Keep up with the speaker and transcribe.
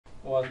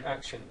one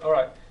action. All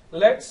right,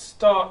 let's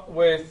start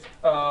with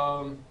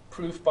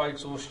proof by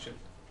exhaustion.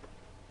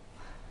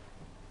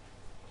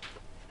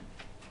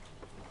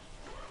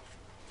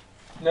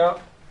 Now,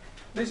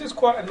 this is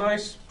quite a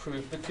nice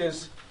proof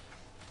because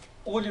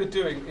all you're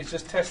doing is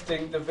just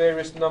testing the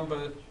various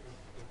number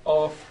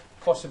of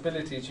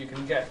possibilities you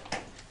can get.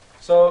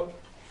 So,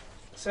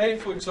 say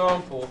for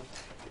example,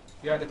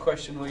 you had a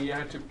question where you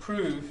had to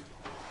prove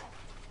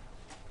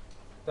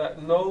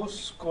that no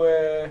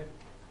square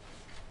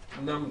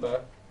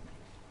number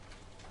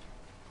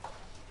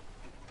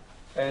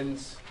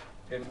ends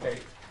in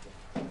 8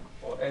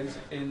 or ends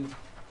in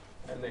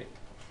an 8.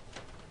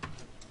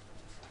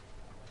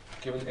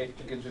 Given 8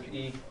 begins with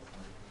E.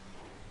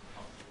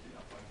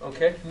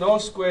 Okay, no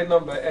square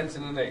number ends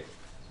in an 8.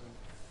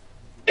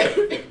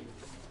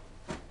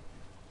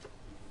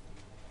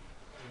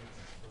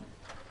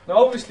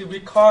 Now obviously we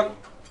can't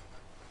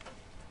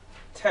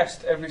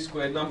test every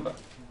square number.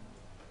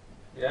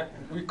 Yeah,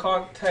 we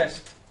can't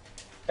test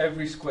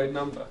every square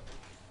number.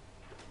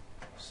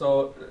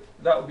 So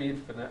that would be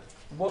infinite.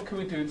 What can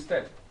we do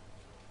instead?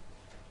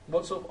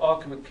 What sort of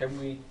argument can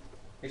we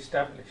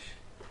establish?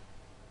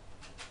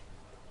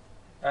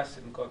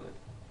 Asim, got it.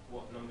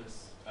 What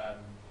numbers,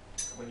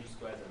 when you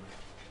square them,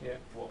 yeah,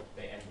 what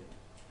they end in?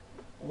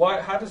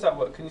 Why? How does that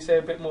work? Can you say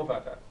a bit more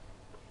about that?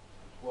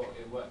 Well,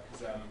 it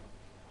works,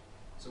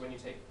 so when you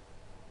take,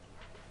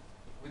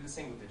 with the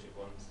single digit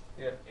ones,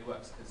 yeah, it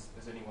works because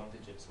there's only one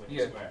digit, so when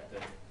yeah, you square it,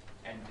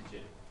 the end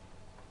digit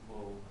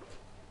will,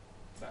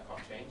 that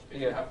can't change. But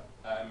yeah. you have,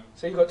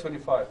 so you got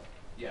 25.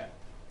 Yeah.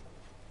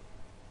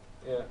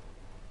 Yeah.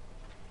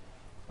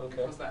 Okay.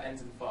 Because that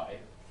ends in 5,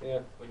 yeah,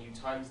 when you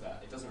times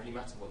that, it doesn't really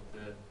matter what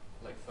the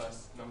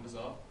first numbers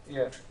are.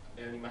 yeah.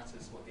 It only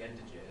matters what the end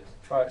digit is.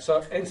 Right,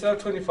 so instead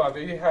of 25,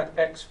 if you had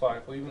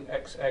x5 or even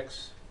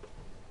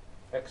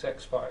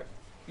xx5,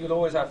 you'll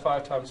always have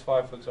 5 times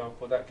 5, for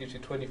example. That gives you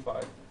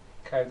 25.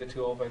 Carry the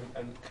 2 over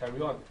and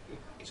carry on.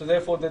 So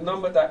therefore, the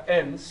number that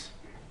ends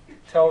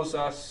tells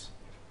us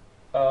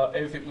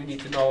everything we need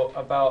to know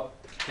about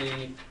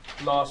the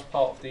last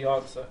part of the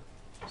answer.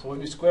 So when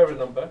we square a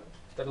number,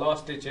 the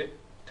last digit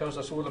tells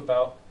us all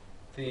about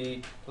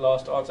the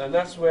last answer. And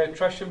that's where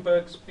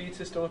Trachtenberg's speed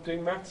system of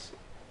doing maths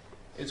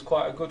is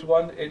quite a good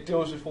one. It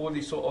deals with all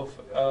these sort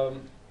of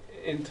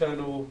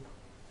internal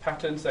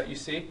patterns that you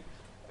see.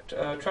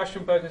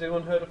 Trachtenberg, has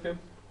anyone heard of him?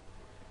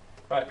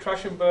 Right,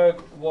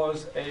 Trachtenberg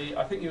was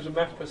I think he was a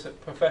math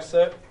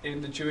professor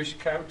in the Jewish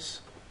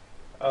camps,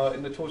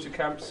 in the torture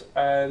camps,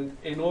 and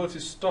in order to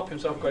stop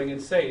himself going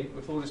insane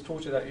with all this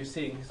torture that you're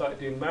seeing, he started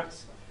doing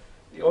maths.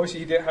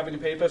 Obviously he didn't have any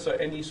paper, so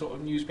any sort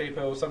of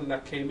newspaper or something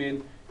that came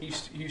in, he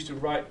used to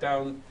write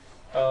down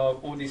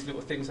all these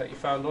little things that he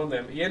found on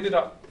them. He ended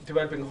up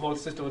developing a whole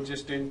system of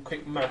just doing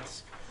quick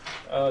maths,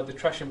 the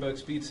Trachtenberg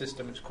speed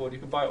system it's called. You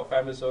can buy it off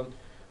Amazon.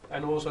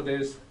 And also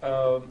there's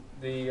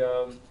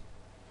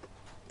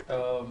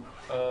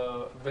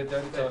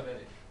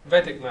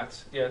Vedic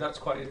maths. Yeah, that's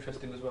quite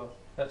interesting as well.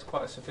 That's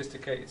quite a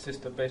sophisticated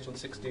system based on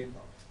 16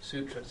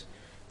 sutras.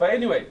 But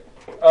anyway,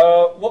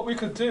 what we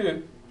could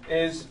do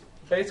is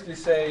basically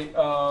say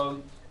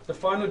the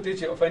final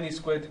digit of any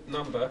squared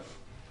number.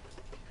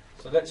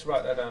 So let's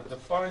write that down. The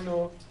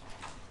final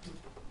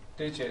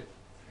digit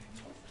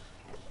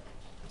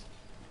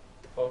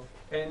of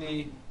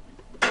any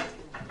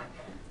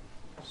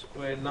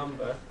square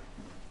number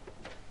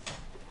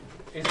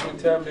is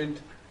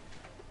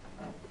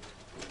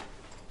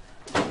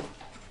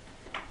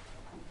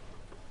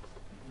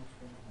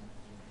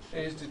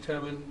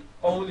determined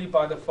only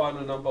by the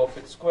final number of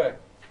its square.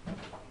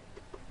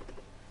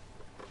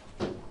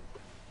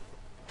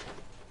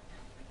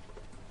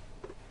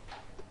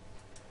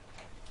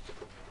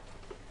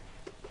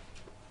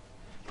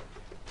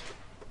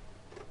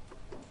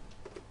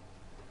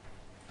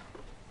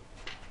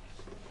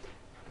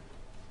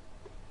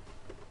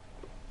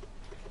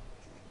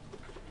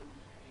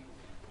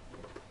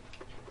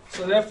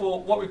 So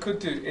therefore, what we could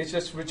do is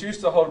just reduce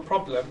the whole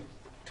problem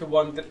to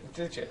one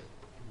digit.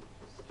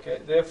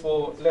 Okay,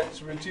 therefore,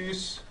 let's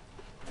reduce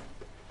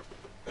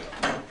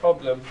the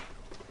problem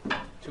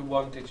to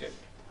one digit.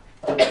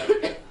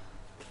 We're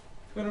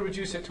going to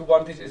reduce it to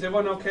one digit. Is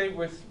everyone okay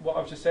with what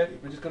I've just said?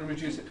 We're just going to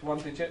reduce it to one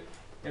digit.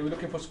 And we're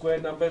looking for square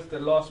numbers. The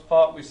last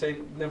part we're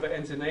saying never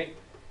ends in 8.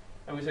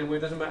 And we're saying, well, it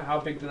doesn't matter how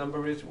big the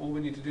number is. All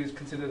we need to do is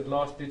consider the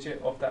last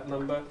digit of that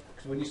number.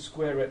 Because when you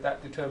square it,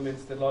 that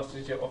determines the last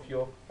digit of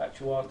your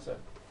actual answer.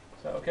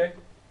 Is that okay?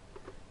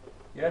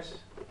 Yes?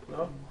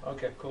 No?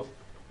 Okay, cool.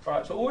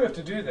 Alright, so all we have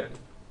to do then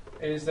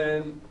is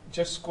then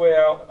just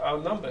square out our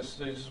numbers.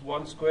 So it's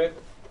 1 squared,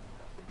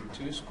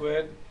 2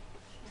 squared,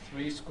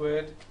 3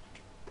 squared.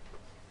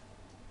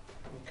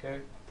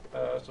 Okay,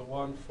 so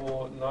 1,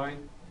 4,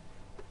 9.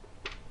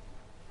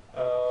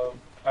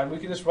 And we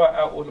can just write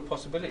out all the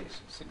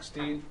possibilities.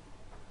 16,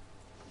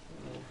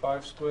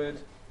 5 squared,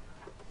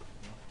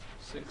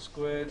 6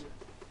 squared,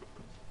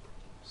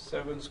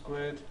 7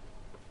 squared,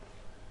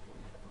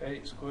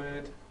 8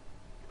 squared,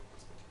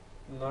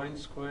 9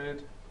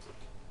 squared,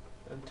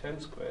 and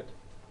 10 squared.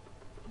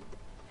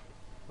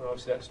 Well,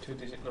 obviously that's a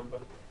 2-digit number.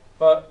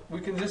 But we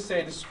can just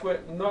say the square,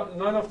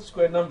 none of the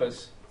square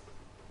numbers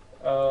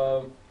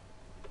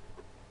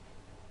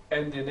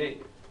end in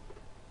 8.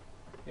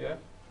 Yeah?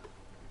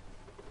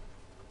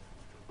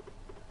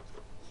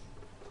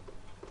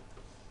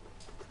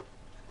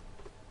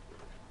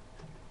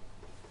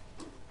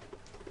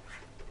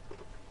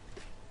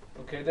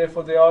 Okay,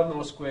 therefore there are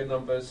no square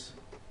numbers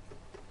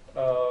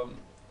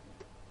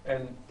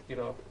and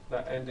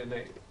that end in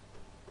 8.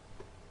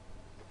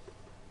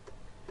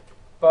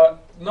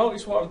 But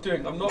notice what I'm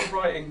doing. I'm not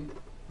writing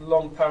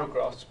long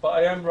paragraphs, but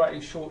I am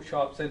writing short,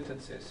 sharp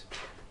sentences.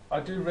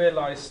 I do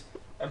realise,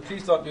 and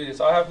please don't do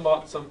this, I have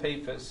marked some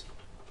papers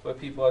where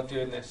people are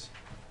doing this,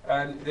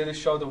 and they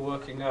just show them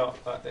working out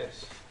like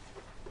this.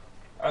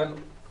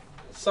 And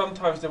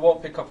sometimes they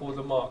won't pick up all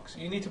the marks.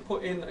 You need to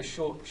put in a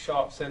short,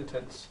 sharp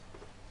sentence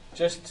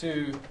just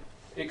to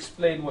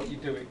explain what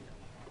you're doing.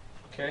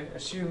 Okay?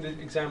 Assume the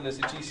examiner is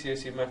a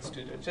GCSE maths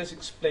student. Just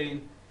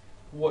explain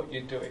what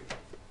you're doing.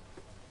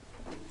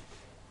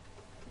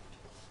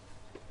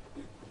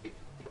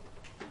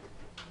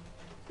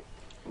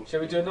 Shall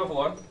we do another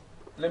one?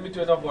 Let me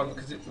do another one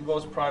because it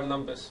involves prime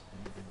numbers,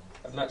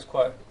 and that's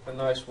quite a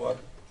nice one.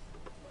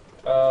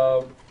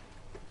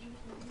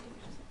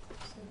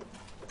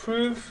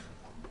 Prove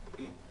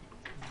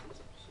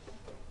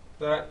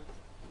that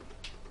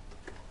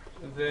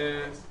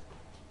there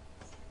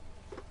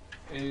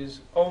is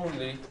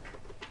only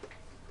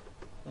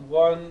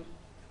one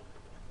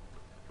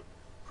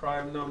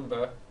prime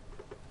number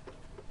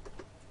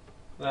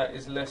that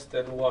is less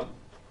than 1.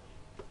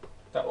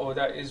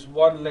 That is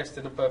 1 less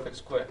than a perfect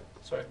square.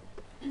 Sorry.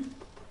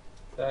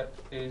 That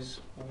is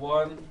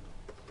 1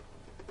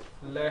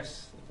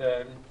 less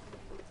than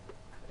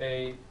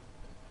a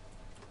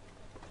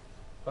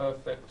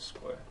perfect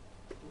square.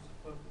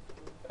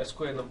 A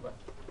square number.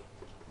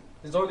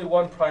 There's only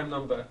one prime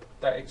number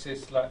that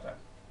exists like that.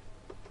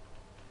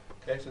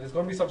 Okay, so there's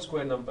going to be some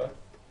square number,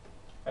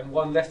 and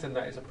 1 less than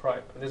that is a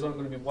prime. And there's only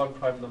going to be one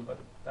prime number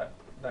that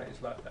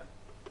is like that.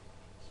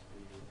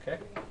 Okay?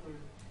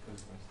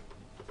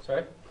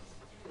 Sorry?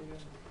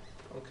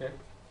 Okay.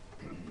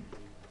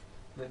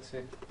 Let's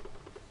see.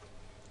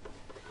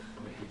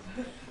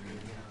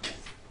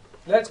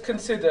 Let's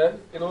consider,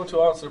 in order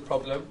to answer the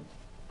problem,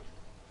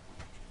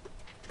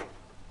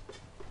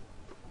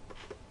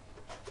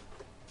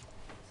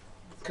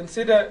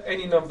 consider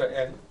any number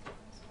n.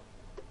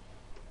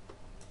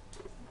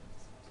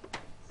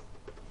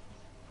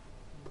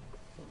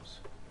 Oops.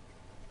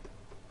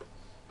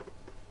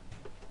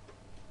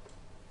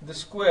 The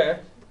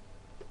square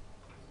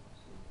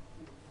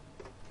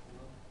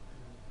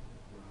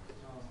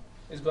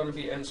is going to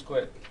be n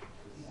squared.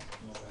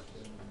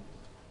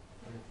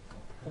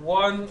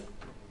 1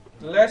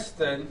 less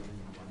than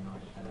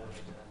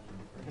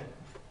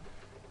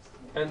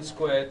n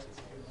squared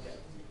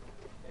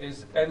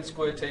is n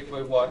squared take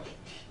away 1.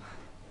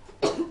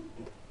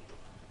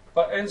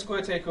 But n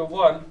squared take away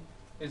 1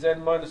 is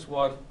n minus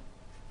 1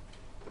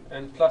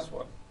 and plus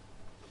 1.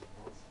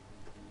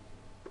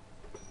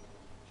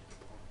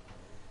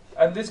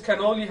 And this can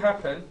only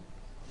happen,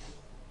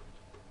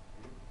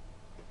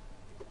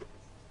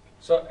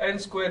 so n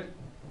squared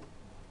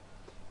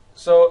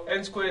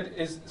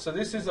is, so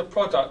this is a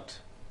product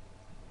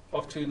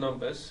of two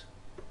numbers.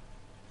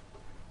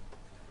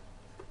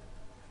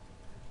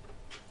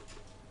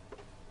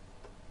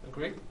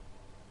 Agree?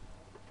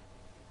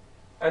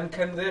 And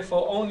can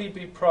therefore only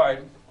be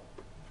prime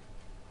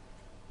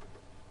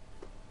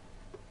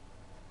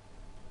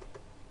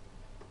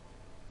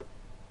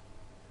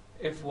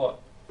if what?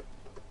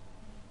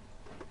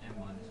 n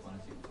minus 1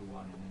 is equal to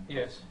 1 and then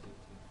Yes. plus 1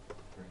 is equal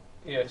to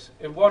 3. Yes,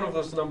 if one of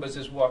those numbers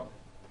is 1.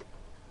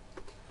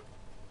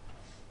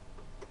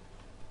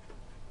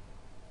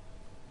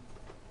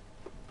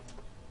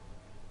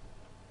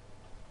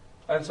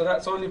 And so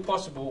that's only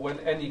possible when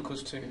n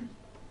equals 2.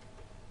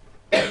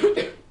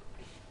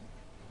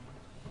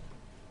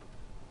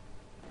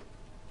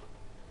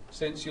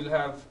 Since you'll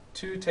have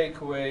 2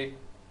 take away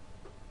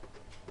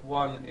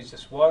 1 is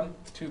just 1,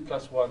 2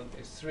 plus 1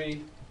 is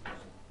 3,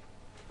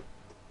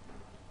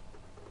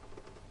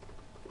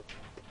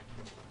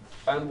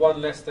 and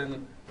 1 less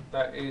than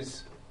that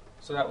is,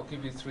 so that will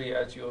give you 3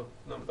 as your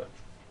number.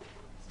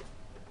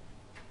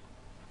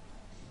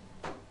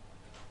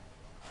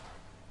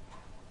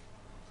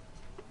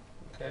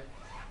 Okay.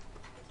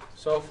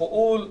 So for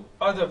all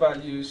other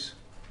values,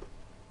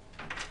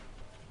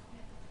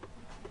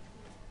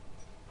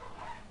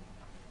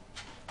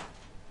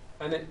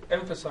 and it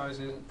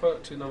emphasizes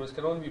product two numbers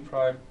can only be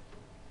prime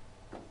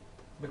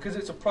because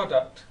it's a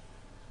product.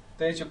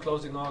 There's your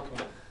closing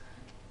argument.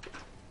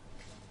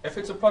 If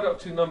it's a product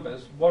of two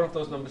numbers, one of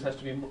those numbers has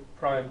to be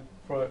prime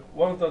for it.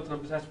 One of those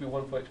numbers has to be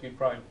 1 for it to be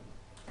prime,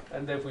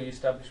 and therefore you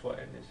establish what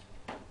n is.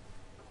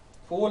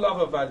 For all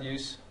other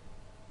values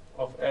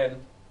of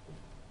n,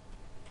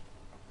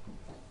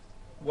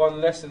 1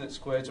 less than its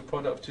square is a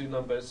product of two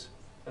numbers,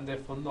 and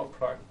therefore not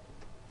prime.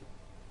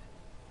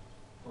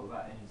 What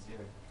about n is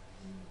 0?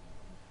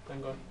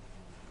 Hang on.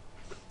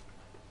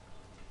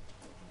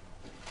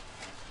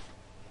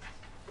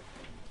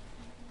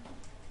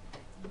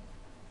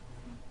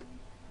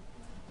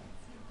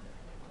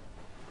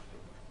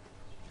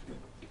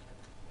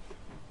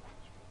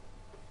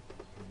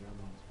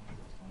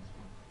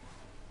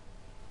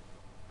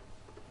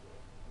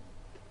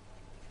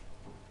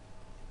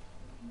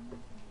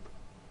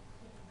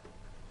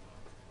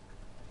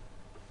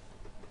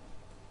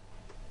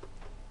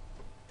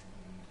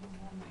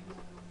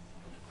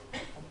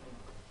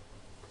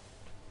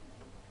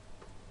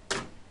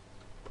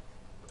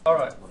 All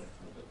right.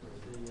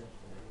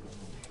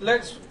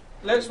 Let's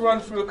run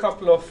through a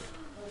couple of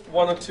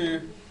one or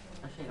two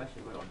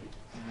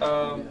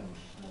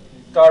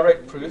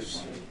direct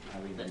proofs.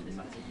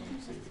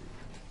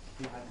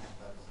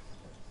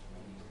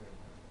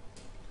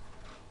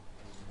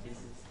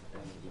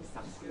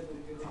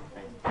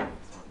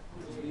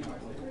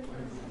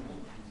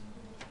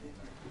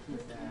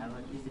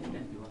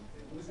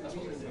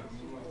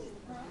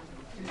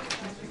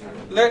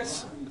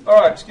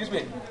 Alright, excuse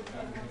me.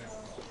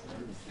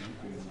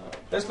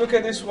 Let's look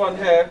at this one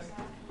here.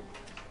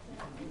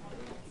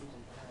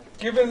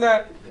 Given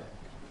that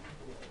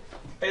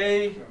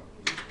A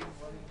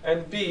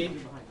and B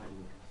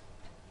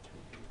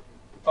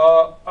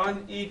are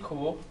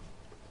unequal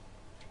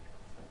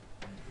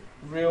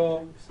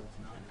real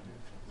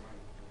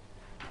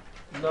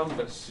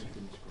numbers,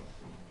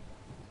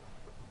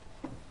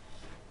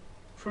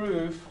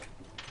 prove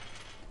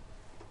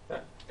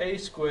that A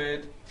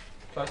squared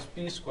plus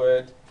B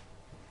squared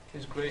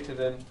is greater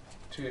than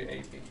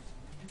 2AB.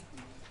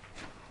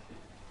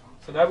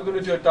 So now we're going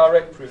to do a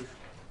direct proof.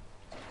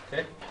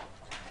 Okay?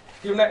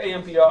 Given that A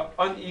and B are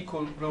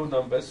unequal real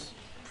numbers,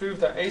 prove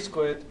that A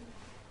squared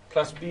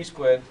plus B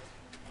squared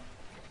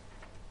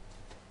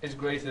is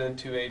greater than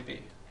 2AB.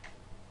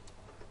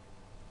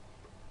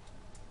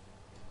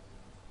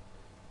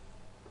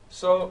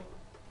 So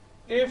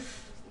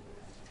if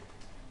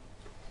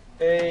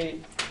A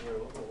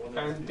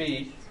and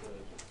B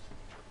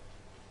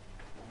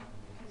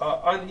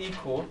are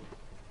unequal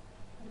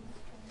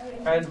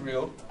and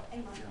real,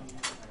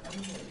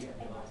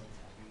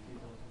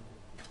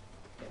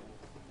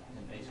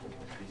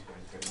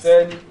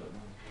 then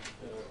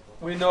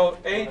we know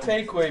A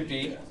take away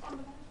B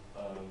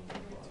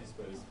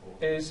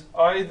is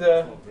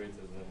either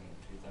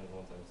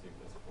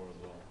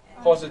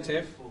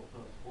positive,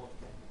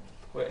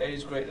 where A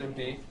is greater than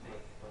B,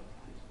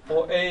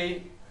 or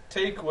A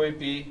take away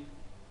B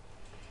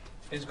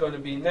is going to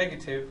be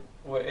negative,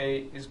 where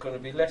A is going to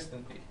be less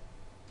than B.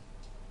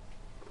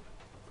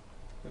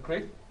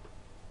 Agree?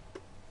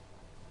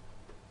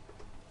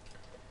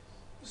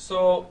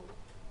 So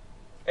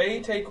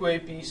A take away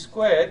B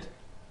squared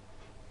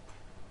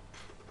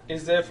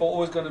is therefore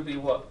always going to be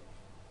what?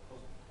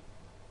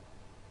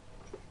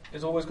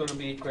 Is always going to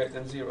be greater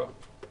than 0.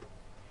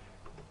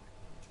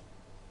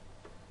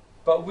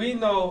 But we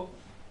know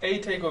A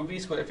take away B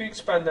squared. If you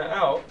expand that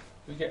out,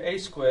 we get A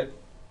squared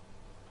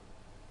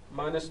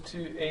minus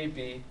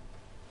 2AB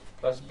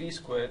plus B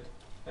squared,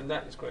 and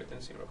that is greater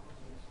than 0.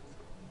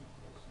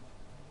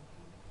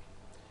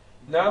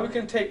 Now we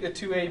can take the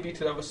 2AB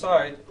to the other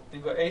side.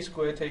 You've got A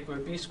squared take away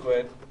B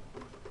squared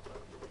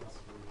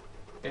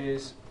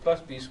is plus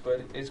B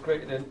squared is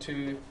greater than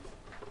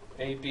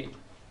 2AB.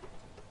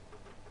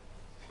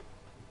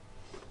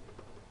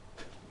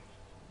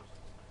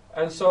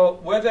 And so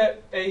whether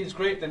A is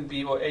greater than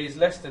B or A is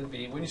less than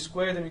B, when you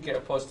square them you get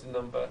a positive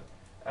number,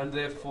 and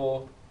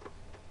therefore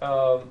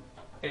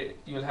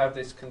you'll have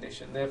this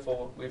condition.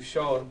 Therefore we've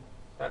shown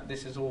that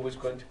this is always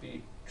going to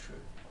be true.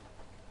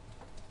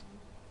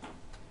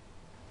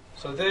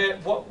 So there,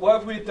 what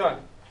have we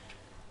done?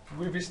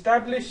 We've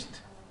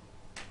established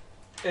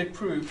a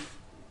proof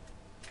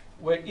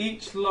where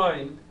each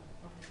line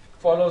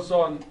follows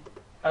on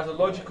as a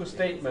logical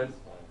statement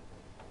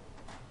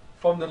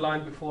from the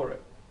line before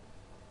it.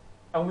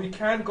 And we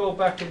can go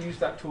back and use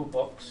that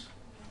toolbox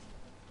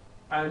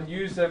and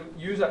use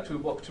that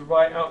toolbox to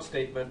write out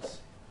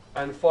statements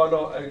and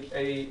follow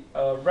a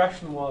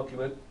rational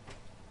argument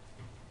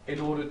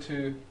in order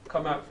to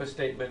come out with a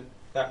statement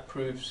that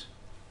proves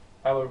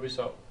our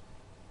result.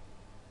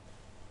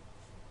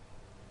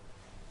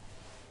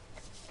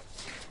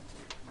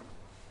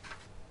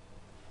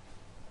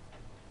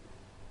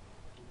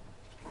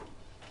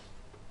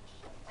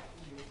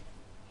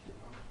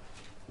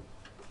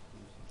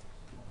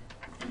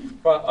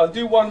 Right, I'll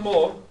do one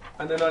more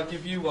and then I'll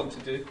give you one to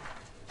do.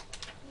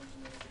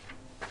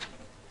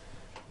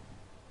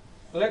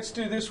 Let's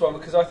do this one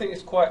because I think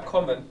it's quite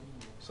common.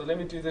 So let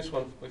me do this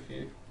one with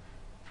you.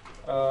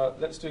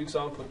 Let's do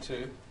example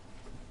 2.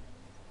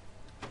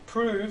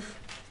 Prove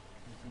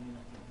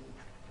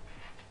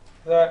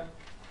that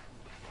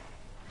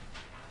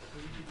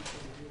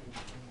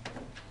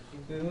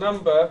the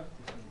number,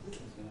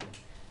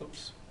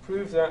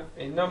 prove that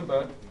a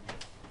number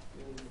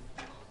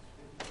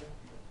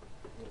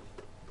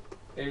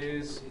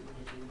is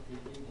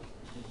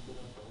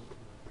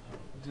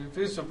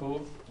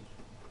divisible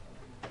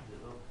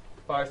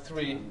by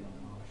 3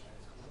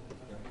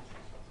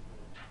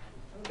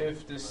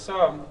 if the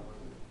sum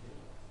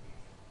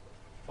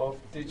of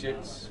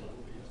digits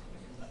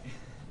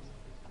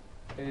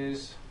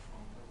is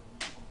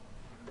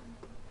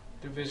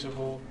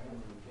divisible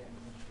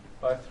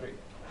by 3.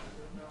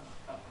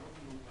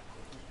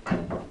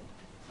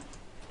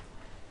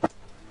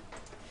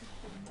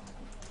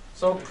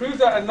 So prove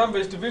that a number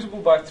is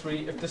divisible by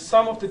 3 if the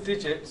sum of the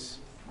digits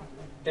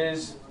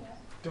is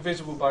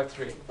divisible by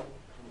 3.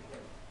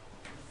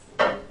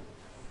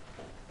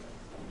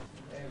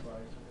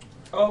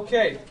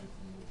 Okay.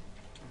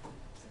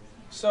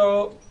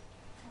 So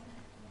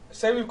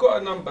say we've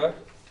got a number.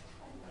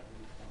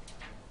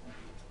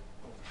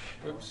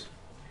 Oops.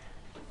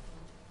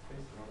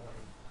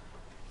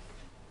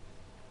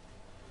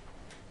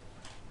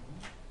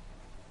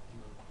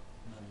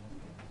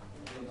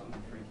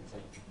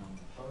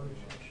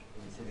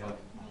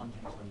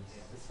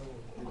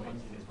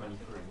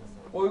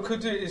 What we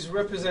could do is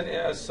represent it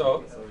as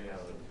so.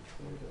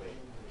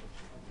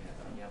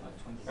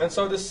 And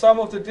so the sum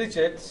of the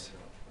digits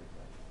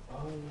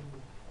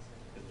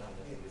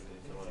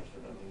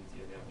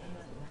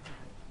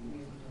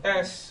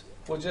S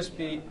will just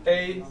be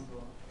A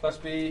plus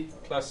B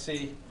plus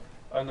C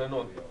and then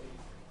on.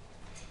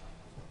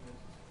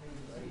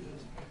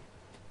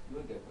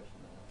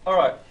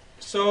 Alright,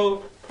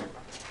 so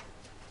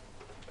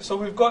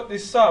we've got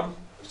this sum,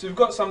 so we've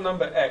got some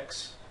number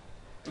X.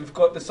 We've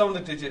got the sum of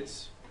the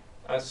digits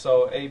as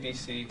so A, B,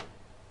 C,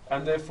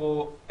 and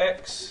therefore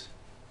X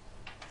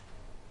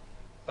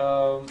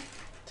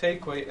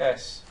take away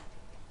S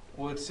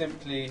would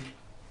simply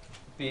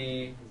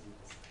be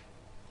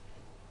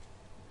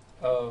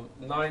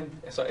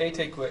 9. So A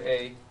take away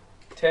A,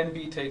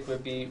 10B take away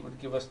B would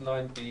give us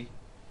 9B,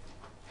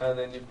 and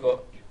then you've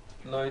got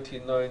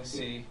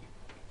 99C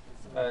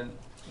and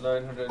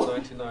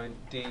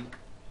 999D,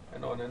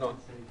 and on and on.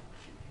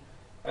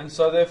 And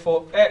so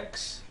therefore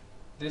X,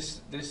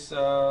 this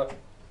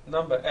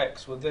number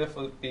X will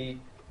therefore be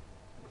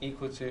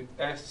equal to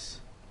S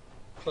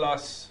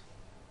plus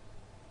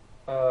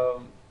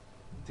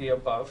the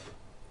above.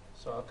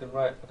 So I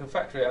can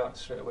factor it out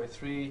straight away.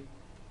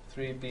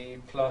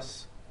 3B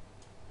plus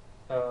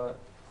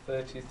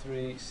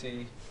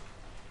 33C,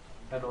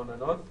 and on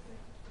and on.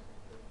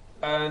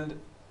 And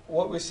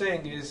what we're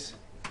saying is,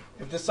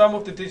 if the sum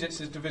of the digits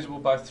is divisible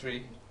by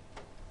 3,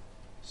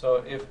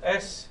 so if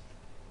S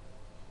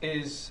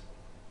is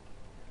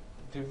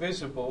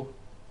divisible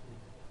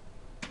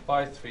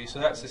by 3, so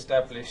that's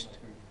established,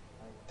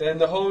 then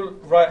the whole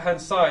right hand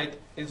side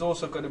is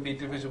also going to be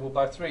divisible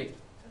by 3.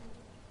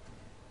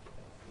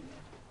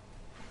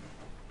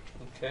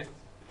 Okay.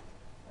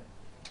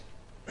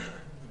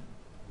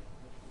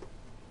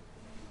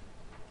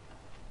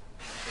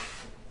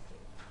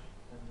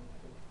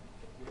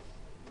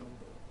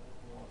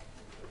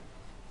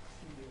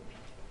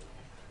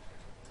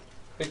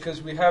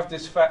 Because we have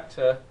this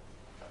factor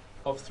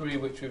of 3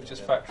 which we've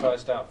just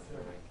factorized out.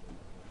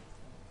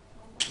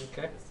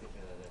 Okay?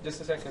 Just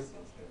a second.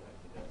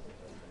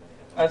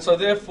 And so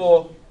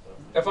therefore,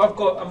 if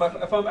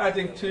I'm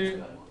adding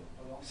two,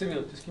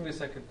 Simeon, just give me a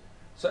second.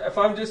 So if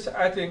I'm just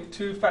adding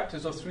two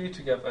factors of 3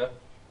 together,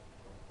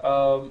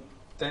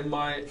 then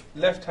my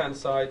left hand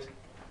side,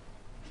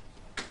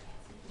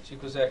 which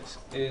equals X,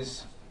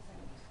 is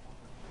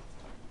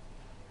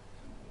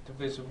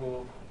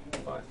divisible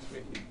by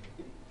 3.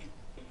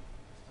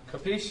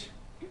 Capiche?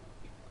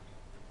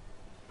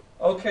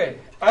 Okay,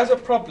 as a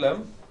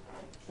problem,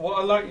 what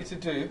I'd like you to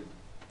do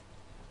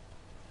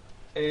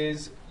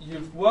is,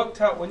 you've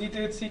worked out, when you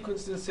did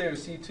sequence in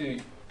series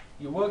C2,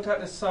 you worked out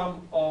the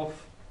sum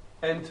of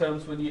n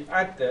terms when you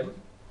add them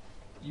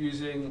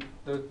using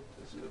the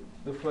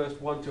first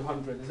 1 to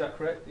 100, is that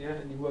correct? Yeah,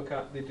 and you work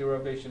out the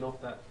derivation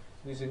of that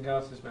using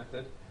Gauss's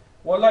method.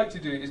 What I'd like to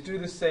do is do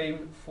the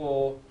same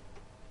for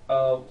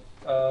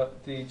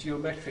the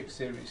geometric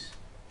series.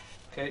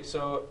 Okay,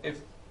 so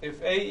if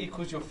A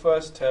equals your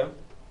first term,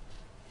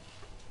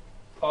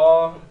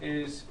 R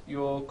is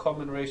your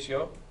common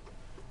ratio,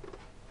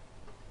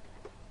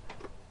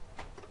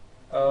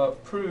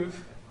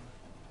 prove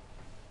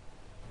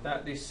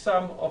that the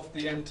sum of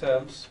the n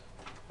terms,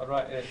 I'll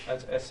write it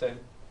as Sn,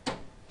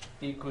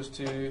 equals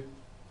to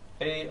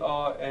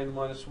ARn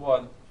minus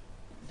 1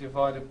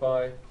 divided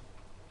by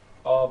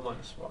R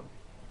minus 1.